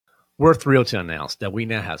We're thrilled to announce that we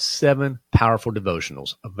now have 7 powerful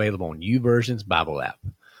devotionals available on YouVersion's Bible app.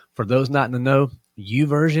 For those not in the know,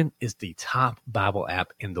 YouVersion is the top Bible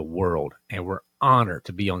app in the world, and we're honored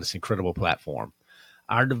to be on this incredible platform.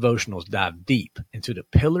 Our devotionals dive deep into the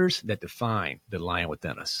pillars that define the lion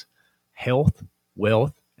within us: health,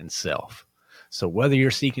 wealth, and self. So whether you're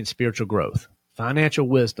seeking spiritual growth, financial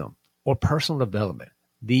wisdom, or personal development,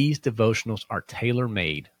 these devotionals are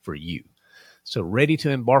tailor-made for you. So ready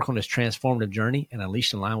to embark on this transformative journey and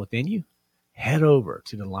unleash the lion within you? Head over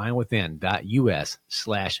to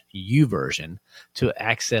thelionwithin.us/YouVersion to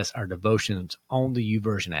access our devotions on the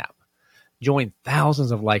YouVersion app. Join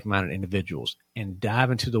thousands of like-minded individuals and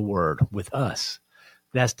dive into the Word with us.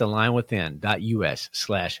 That's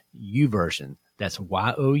thelionwithin.us/YouVersion. That's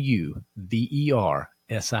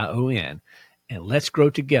YOUVERSION. And let's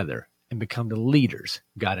grow together and become the leaders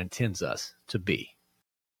God intends us to be.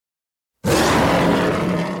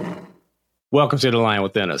 Welcome to The Lion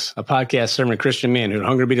Within Us, a podcast serving Christian men who are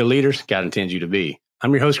hungry to be the leaders God intends you to be.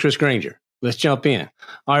 I'm your host, Chris Granger. Let's jump in.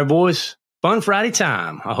 All right, boys, fun Friday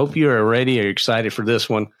time. I hope you are ready or excited for this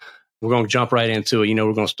one. We're going to jump right into it. You know,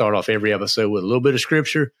 we're going to start off every episode with a little bit of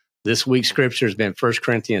scripture. This week's scripture has been 1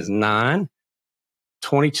 Corinthians 9,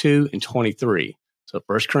 22 and 23. So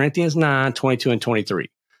 1 Corinthians 9, 22 and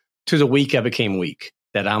 23. To the weak I became weak,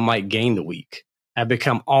 that I might gain the weak. I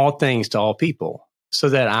become all things to all people, so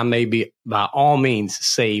that I may be by all means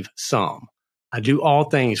save some. I do all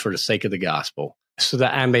things for the sake of the gospel, so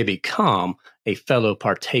that I may become a fellow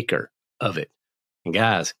partaker of it. And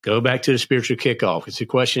guys, go back to the spiritual kickoff, because the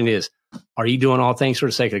question is, are you doing all things for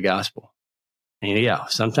the sake of the gospel? And yeah,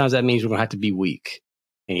 sometimes that means we're going to have to be weak.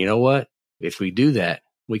 And you know what? If we do that,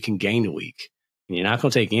 we can gain the weak. And you're not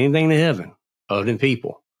going to take anything to heaven other than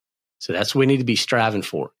people. So that's what we need to be striving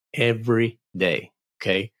for every day,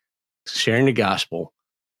 okay? Sharing the gospel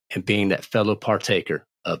and being that fellow partaker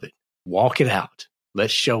of it. Walk it out.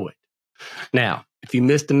 Let's show it. Now, if you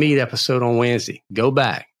missed the meat episode on Wednesday, go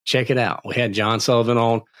back, check it out. We had John Sullivan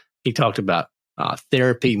on. He talked about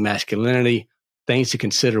therapy, masculinity, things to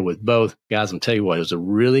consider with both. Guys, I'm telling you what, it was a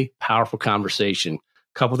really powerful conversation.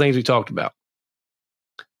 A couple things we talked about.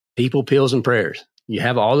 People, pills, and prayers. You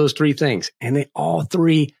have all those 3 things, and they all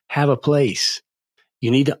 3 have a place. You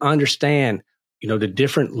need to understand, you know, the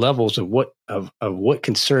different levels of what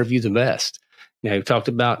can serve you the best. Now, we talked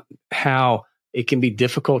about how it can be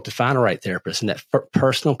difficult to find a right therapist, and that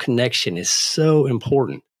personal connection is so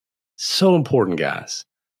important. So important, guys.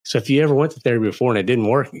 So if you ever went to therapy before and it didn't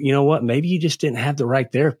work, you know what? Maybe you just didn't have the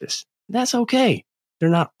right therapist. That's okay. They're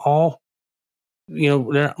not all, you know,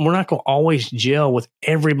 we're not going to always gel with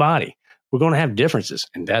everybody. We're going to have differences,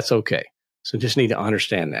 and that's okay. So just need to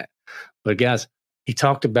understand that. But guys, he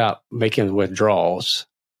talked about making withdrawals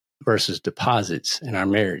versus deposits in our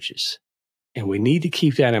marriages. And we need to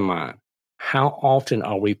keep that in mind. How often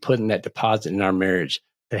are we putting that deposit in our marriage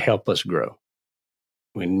to help us grow?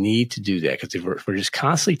 We need to do that, because if we're just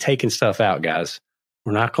constantly taking stuff out, guys,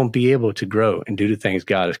 we're not going to be able to grow and do the things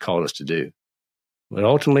God has called us to do. But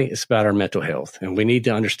ultimately, it's about our mental health. And we need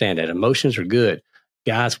to understand that emotions are good.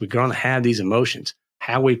 Guys, we're going to have these emotions.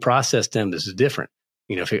 How we process them is different.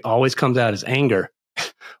 You know, if it always comes out as anger,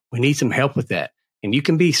 we need some help with that. And you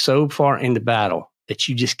can be so far into battle that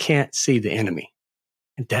you just can't see the enemy.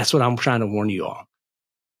 And that's what I'm trying to warn you all.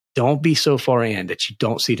 Don't be so far in that you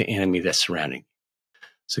don't see the enemy that's surrounding you.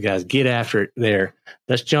 So guys, get after it there.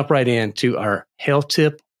 Let's jump right into our health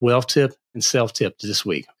tip, wealth tip, and self tip this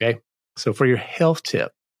week, okay? So for your health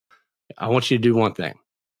tip, I want you to do one thing.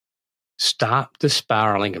 Stop the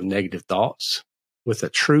spiraling of negative thoughts with a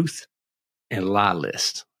truth and lie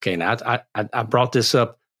list. Okay, now I brought this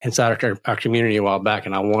up inside our community a while back,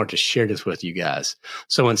 and I wanted to share this with you guys.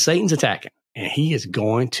 So when Satan's attacking, and he is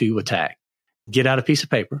going to attack, get out a piece of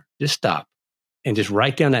paper, just stop, and just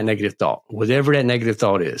write down that negative thought, whatever that negative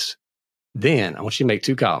thought is. Then I want you to make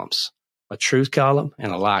 2 columns, a truth column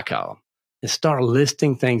and a lie column, and start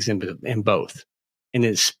listing things in both. And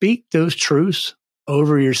then speak those truths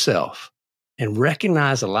over yourself and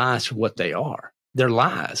recognize the lies for what they are. They're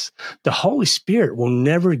lies. The Holy Spirit will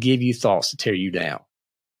never give you thoughts to tear you down.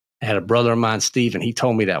 I had a brother of mine, Stephen, he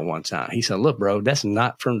told me that one time. He said, look, bro, that's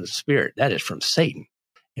not from the Spirit. That is from Satan.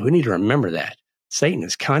 And we need to remember that. Satan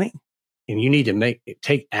is cunning, and you need to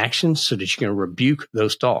take action so that you can rebuke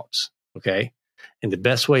those thoughts, okay? And the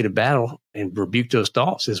best way to battle and rebuke those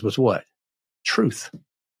thoughts is with what? Truth.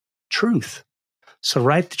 Truth. So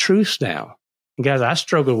write the truths down. And guys, I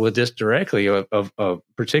struggle with this directly, of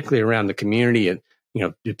particularly around the community. And, you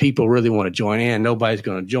know, do people really want to join in? Nobody's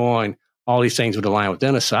going to join. All these things with the lion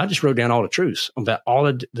within us. So I just wrote down all the truths about all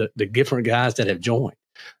of the different guys that have joined.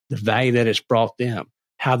 the value that it's brought them,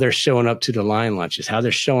 how they're showing up to the line lunches, how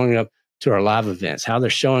they're showing up to our live events, how they're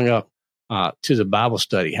showing up to the Bible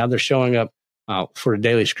study, how they're showing up for the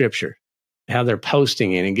daily scripture, how they're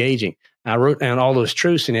posting and engaging. I wrote down all those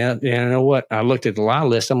truths, and you know what? I looked at the lie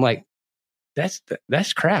list. I'm like,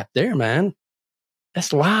 that's crap there, man.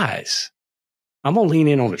 That's lies. I'm going to lean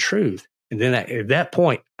in on the truth. And then at that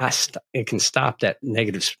point, it can stop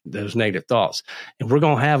those negative thoughts. And we're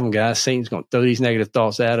going to have them, guys. Satan's going to throw these negative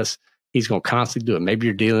thoughts at us. He's going to constantly do it. Maybe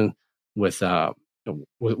you're dealing with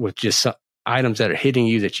just some items that are hitting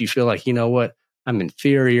you that you feel like, you know what? I'm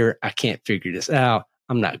inferior. I can't figure this out.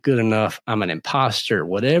 I'm not good enough. I'm an imposter.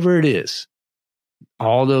 Whatever it is,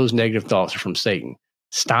 all those negative thoughts are from Satan.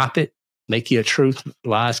 Stop it. Make you a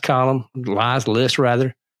lies list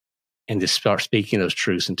rather, and just start speaking those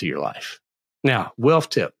truths into your life. Now, wealth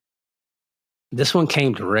tip. This one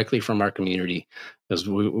came directly from our community because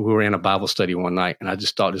we were in a Bible study one night, and I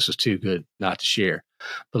just thought this was too good not to share.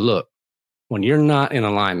 But look, when you're not in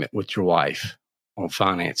alignment with your wife on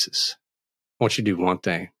finances, I want you to do one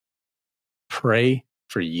thing. Pray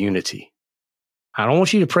for unity. I don't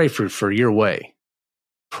want you to pray for your way.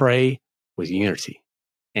 Pray with unity.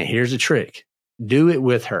 And here's the trick. Do it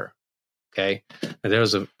with her. Okay. And there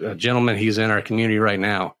was a gentleman, he's in our community right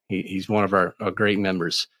now. He's one of our great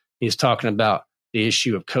members. He's talking about the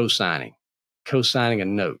issue of co-signing a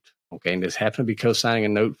note. Okay. And this happened to be co-signing a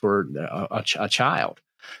note for a child.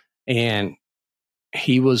 And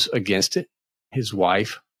he was against it. His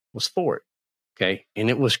wife was for it. Okay. And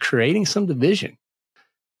it was creating some division.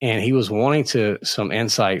 And he was wanting some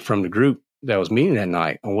insight from the group that was meeting that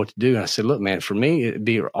night on what to do. And I said, look, man, for me, it'd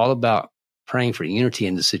be all about praying for unity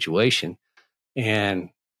in the situation. And,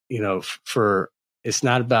 you know, it's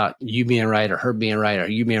not about you being right or her being right or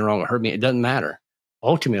you being wrong or her being, it doesn't matter.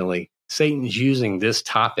 Ultimately, Satan's using this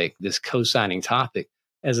topic, this co-signing topic,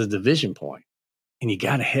 as a division point. And you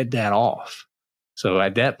got to head that off. So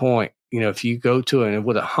at that point, you know, if you go to him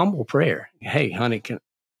with a humble prayer, hey, honey,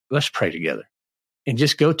 let's pray together. And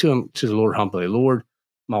just go to the Lord humbly. Lord,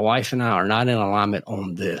 my wife and I are not in alignment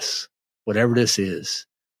on this, whatever this is.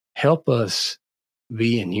 Help us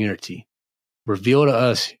be in unity. Reveal to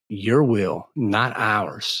us your will, not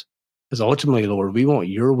ours. Because ultimately, Lord, we want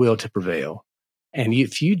your will to prevail. And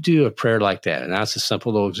if you do a prayer like that, and that's a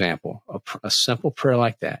simple little example, a simple prayer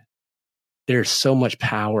like that, there's so much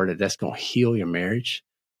power that's going to heal your marriage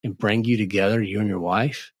and bring you together, you and your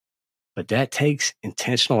wife. But that takes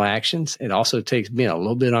intentional actions. It also takes being a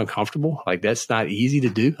little bit uncomfortable. Like, that's not easy to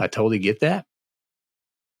do. I totally get that.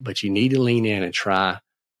 But you need to lean in and try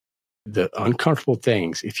the uncomfortable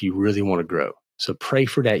things if you really want to grow. So pray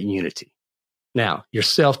for that unity. Now, your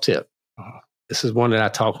self-tip. This is one that I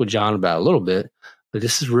talked with John about a little bit, but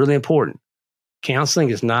this is really important. Counseling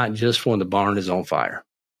is not just when the barn is on fire.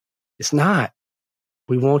 It's not.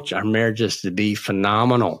 We want our marriages to be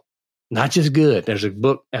phenomenal. Not just good. There's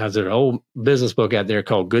an old business book out there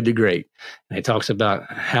called Good to Great. And it talks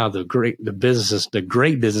about how the great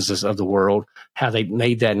businesses of the world, how they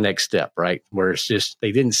made that next step, right? Where it's just,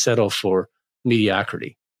 they didn't settle for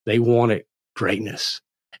mediocrity. They wanted greatness.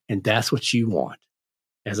 And that's what you want.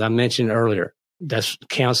 As I mentioned earlier, that's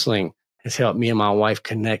counseling has helped me and my wife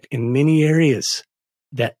connect in many areas.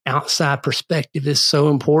 That outside perspective is so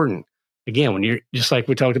important. Again, when you're just like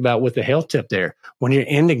we talked about with the health tip there, when you're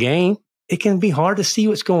in the game, it can be hard to see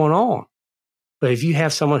what's going on. But if you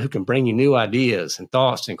have someone who can bring you new ideas and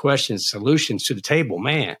thoughts and questions, solutions to the table,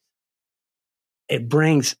 man, it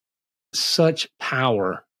brings such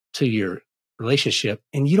power to your relationship.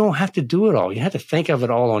 And you don't have to do it all. You have to think of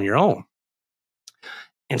it all on your own.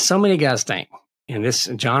 And so many guys think, and this,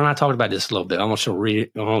 John and I talked about this a little bit. I'm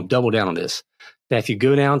going to double down on this. That if you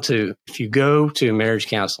go to marriage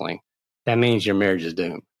counseling, that means your marriage is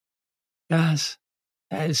doomed. Guys,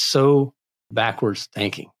 that is so backwards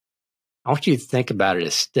thinking. I want you to think about it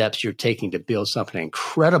as steps you're taking to build something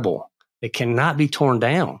incredible that cannot be torn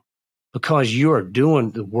down because you are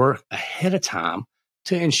doing the work ahead of time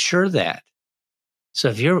to ensure that. So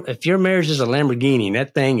if your marriage is a Lamborghini and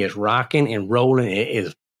that thing is rocking and rolling, it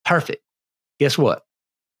is perfect. Guess what?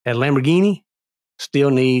 That Lamborghini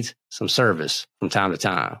still needs some service from time to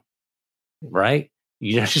time, right?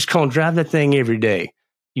 You're not just going to drive that thing every day.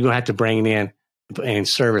 You're going to have to bring it in and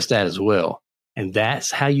service that as well. And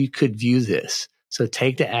that's how you could view this. So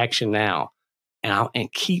take the action now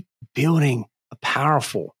and keep building a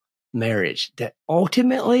powerful marriage that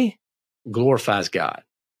ultimately glorifies God.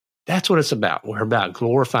 That's what it's about. We're about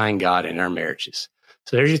glorifying God in our marriages.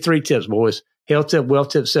 So there's your 3 tips, boys. Health tip, wealth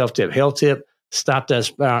tip, self tip. Health tip, stop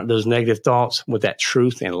those negative thoughts with that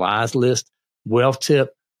truth and lies list. Wealth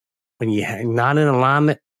tip, when you're not in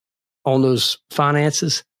alignment on those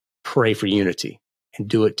finances, pray for unity and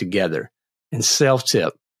do it together. And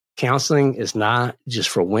self-tip, counseling is not just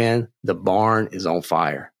for when the barn is on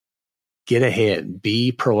fire. Get ahead.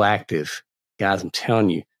 Be proactive. Guys, I'm telling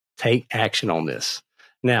you, take action on this.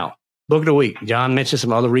 Now, book of the week. John mentioned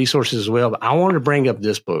some other resources as well, but I wanted to bring up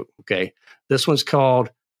this book, okay? This one's called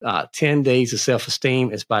 10 Days of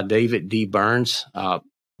Self-Esteem. It's by David D. Burns.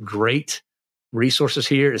 Great resources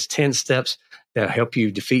here. It's 10 steps that help you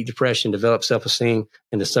defeat depression, develop self-esteem,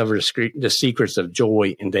 and discover the secrets of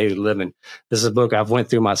joy in daily living. This is a book I've went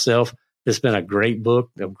through myself. It's been a great book,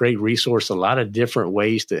 a great resource, a lot of different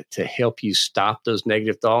ways to help you stop those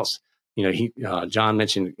negative thoughts. John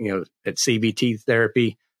mentioned, that CBT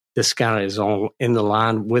therapy, this kind of is in the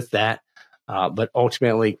line with that. But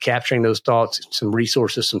ultimately capturing those thoughts, some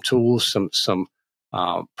resources, some tools, some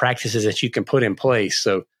practices that you can put in place.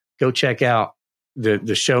 So go check out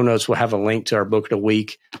the show notes. We'll have a link to our book of the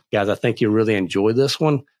week. Guys, I think you'll really enjoy this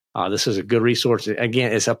one. This is a good resource.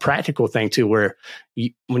 Again, it's a practical thing too, where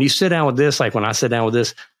when you sit down with this, like when I sit down with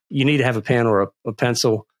this, you need to have a pen or a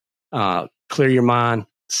pencil, clear your mind,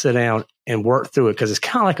 sit down and work through it, because it's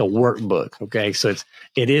kind of like a workbook. Okay. So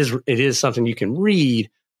it is something you can read,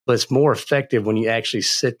 but it's more effective when you actually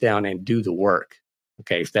sit down and do the work.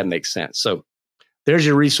 Okay. If that makes sense. So there's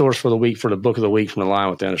your resource for the week, for the book of the week from The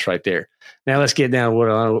Lion Within Us right there. Now let's get down to what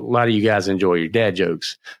a lot of you guys enjoy, your dad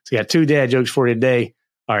jokes. So we got 2 dad jokes for you today.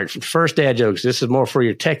 All right. First dad jokes. This is more for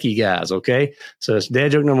your techie guys. Okay. So it's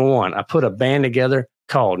dad joke number 1. I put a band together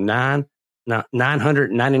called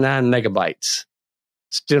 999 megabytes.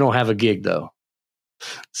 Still don't have a gig though.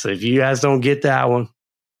 So if you guys don't get that one,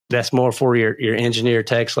 that's more for your engineer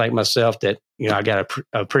techs like myself that, I got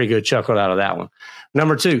a pretty good chuckle out of that one.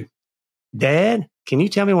 Number 2, Dad, can you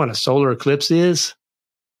tell me what a solar eclipse is?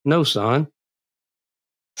 No, son.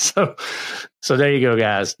 So there you go,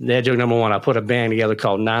 guys. Dad joke number 1, I put a band together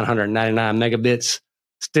called 999 megabits.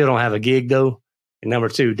 Still don't have a gig though. And number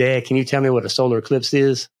 2, Dad, can you tell me what a solar eclipse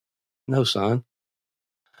is? No, son.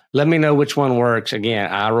 Let me know which one works.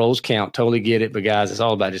 Again, eye rolls count. Totally get it. But guys, it's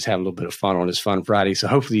all about just having a little bit of fun on this Fun Friday. So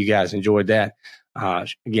hopefully you guys enjoyed that.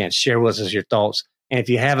 Again, share with us your thoughts. And if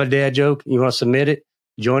you have a dad joke, you want to submit it,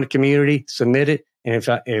 join the community, submit it. And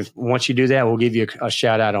if once you do that, we'll give you a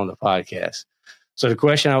shout out on the podcast. So the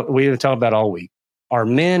question we talked about all week, are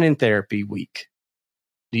men in therapy weak?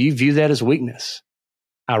 Do you view that as weakness?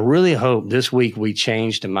 I really hope this week we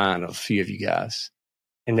change the mind of a few of you guys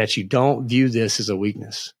and that you don't view this as a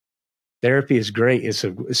weakness. Therapy is great.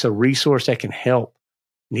 It's a resource that can help.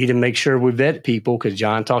 Need to make sure we vet people, because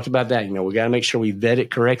John talked about that. We got to make sure we vet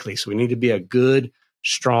it correctly. So we need to be a good,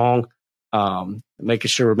 strong, making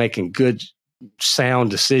sure we're making good,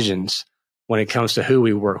 sound decisions when it comes to who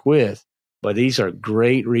we work with. But these are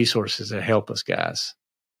great resources that help us, guys.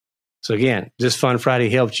 So again, this Fun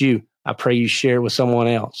Friday helped you. I pray you share it with someone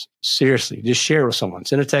else. Seriously, just share it with someone.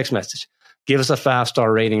 Send a text message. Give us a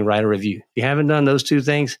 5-star rating, write a review. If you haven't done those 2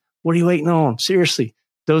 things, what are you waiting on? Seriously,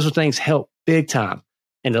 those are things help big time.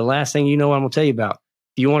 And the last thing I'm going to tell you about,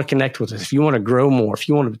 if you want to connect with us, if you want to grow more, if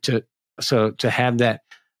you want to have that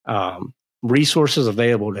resources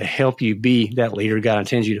available to help you be that leader God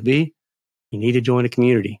intends you to be, you need to join a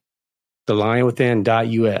community.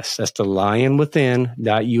 thelionwithin.us. That's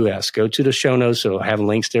thelionwithin.us. Go to the show notes. It'll have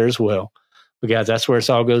links there as well. But guys, that's where it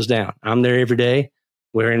all goes down. I'm there every day.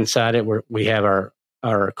 We're inside it. We have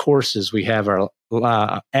our courses. We have our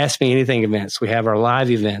Ask Me Anything events. We have our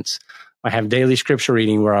live events. I have daily scripture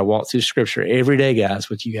reading where I walk through scripture every day, guys,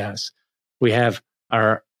 with you guys. We have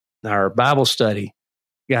our Bible study.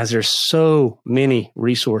 Guys, there's so many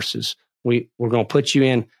resources. We're going to put you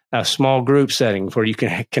in a small group setting where you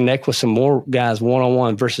can connect with some more guys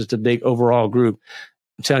one-on-one versus the big overall group.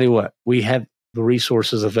 I'm telling you what, we have the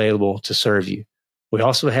resources available to serve you. We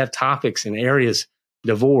also have topics in areas: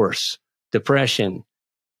 divorce, depression,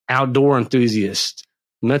 outdoor enthusiasts,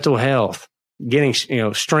 mental health, getting,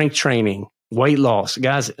 strength training, weight loss.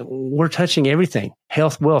 Guys, we're touching everything.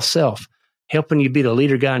 Health, wealth, self, helping you be the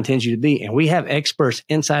leader God intends you to be. And we have experts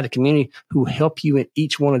inside the community who help you in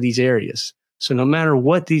each one of these areas. So no matter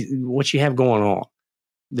what you have going on,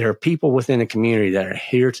 there are people within the community that are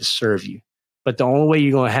here to serve you. But the only way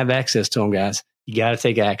you're going to have access to them, guys, you got to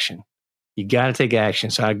take action. You got to take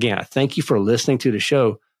action. So again, I thank you for listening to the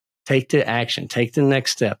show. Take the action. Take the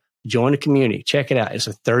next step. Join the community. Check it out. It's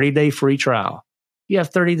a 30-day free trial. You have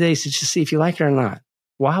 30 days to just see if you like it or not.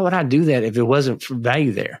 Why would I do that if it wasn't for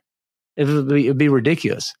value there? It'd be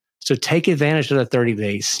ridiculous. So take advantage of the 30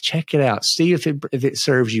 days. Check it out. See if it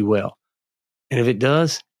serves you well. And if it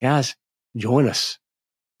does, guys, join us.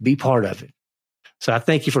 Be part of it. So I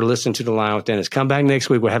thank you for listening to The Lion Within Us. Come back next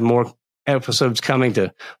week. We'll have more episodes coming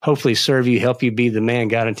to hopefully serve you, help you be the man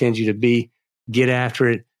God intends you to be. Get after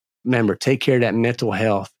it. Remember, take care of that mental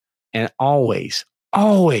health, and always,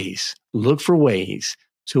 always look for ways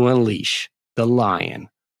to unleash the lion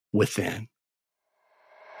within.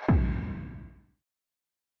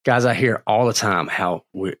 Guys, I hear all the time how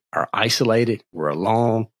we are isolated, we're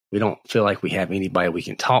alone, we don't feel like we have anybody we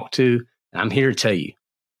can talk to. And I'm here to tell you,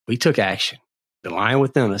 we took action. The Lion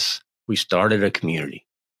Within Us, we started a community.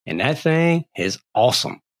 And that thing is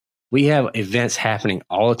awesome. We have events happening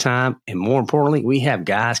all the time. And more importantly, we have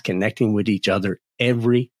guys connecting with each other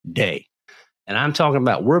every day. And I'm talking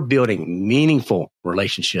about we're building meaningful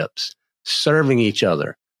relationships, serving each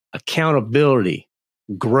other, accountability,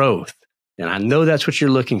 growth. And I know that's what you're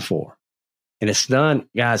looking for. And it's done,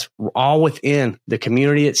 guys, all within the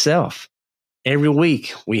community itself. Every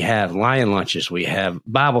week we have lion lunches, we have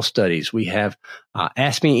Bible studies, we have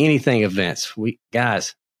Ask Me Anything events. We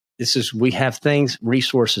have things,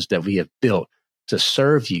 resources that we have built to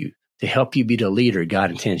serve you, to help you be the leader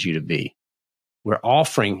God intends you to be. We're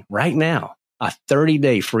offering right now a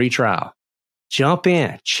 30-day free trial. Jump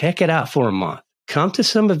in, check it out for a month. Come to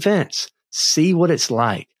some events, see what it's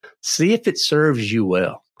like, see if it serves you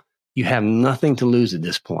well. You have nothing to lose at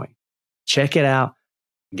this point. Check it out.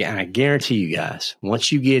 And I guarantee you guys, once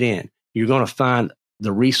you get in, you're going to find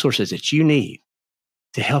the resources that you need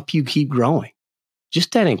to help you keep growing.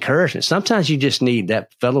 Just that encouragement. Sometimes you just need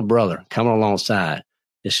that fellow brother coming alongside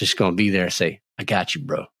that's just going to be there and say, I got you,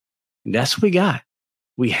 bro. And that's what we got.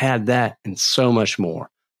 We have that and so much more.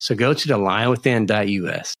 So go to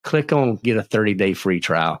thelionwithin.us, click on get a 30-day free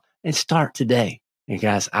trial, and start today. And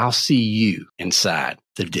guys, I'll see you inside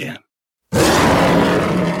the den.